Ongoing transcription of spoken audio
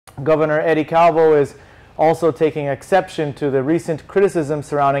Governor Eddie Calvo is also taking exception to the recent criticism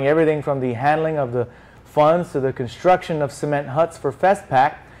surrounding everything from the handling of the funds to the construction of cement huts for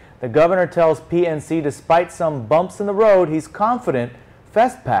FESTPAC. The governor tells PNC despite some bumps in the road, he's confident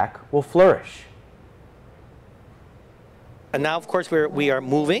FESTPAC will flourish. And now, of course, we are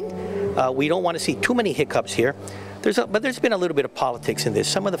moving. We don't want to see too many hiccups here. But there's been a little bit of politics in this.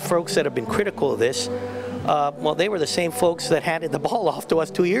 Some of the folks that have been critical of this, well, they were the same folks that handed the ball off to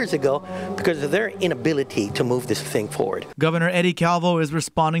us 2 years ago because of their inability to move this thing forward. Governor Eddie Calvo is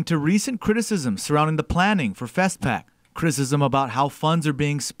responding to recent criticism surrounding the planning for FESTPAC. Criticism about how funds are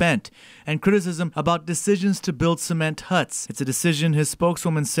being spent, and criticism about decisions to build cement huts. It's a decision his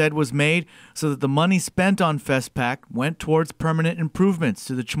spokeswoman said was made so that the money spent on FESTPAC went towards permanent improvements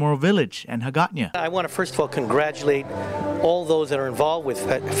to the Chamorro village and Hagatna. I want to first of all congratulate all those that are involved with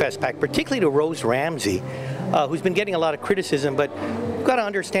FESTPAC, particularly to Rose Ramsey, who's been getting a lot of criticism, but you've got to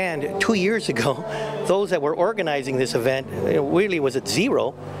understand 2 years ago, those that were organizing this event, it really was at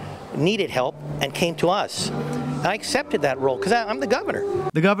zero, needed help and came to us. I accepted that role because I'm the governor.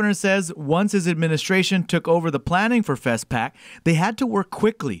 The governor says once his administration took over the planning for FESTPAC, they had to work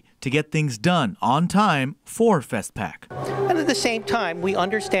quickly to get things done on time for FESTPAC. And at the same time, we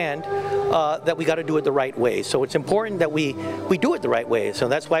understand that we got to do it the right way. So it's important that we do it the right way. So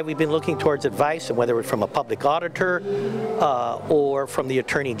that's why we've been looking towards advice, and whether it's from a public auditor or from the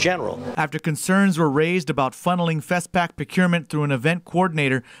Attorney General. After concerns were raised about funneling FESTPAC procurement through an event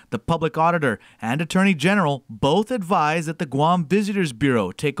coordinator, the public auditor and Attorney General both advised that the Guam Visitors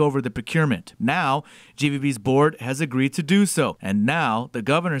Bureau take over the procurement. Now, GVB's board has agreed to do so. And now the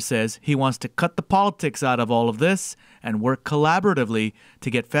governor says he wants to cut the politics out of all of this and work collaboratively to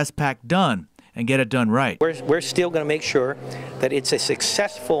get FESTPAC done and get it done right. We're still going to make sure that it's a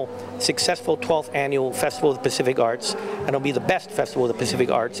successful 12th annual Festival of the Pacific Arts, and it'll be the best Festival of the Pacific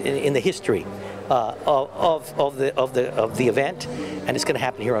Arts in the history of the event, and it's going to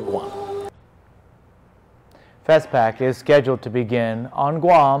happen here on Guam. FESTPAC is scheduled to begin on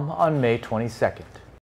Guam on May 22nd.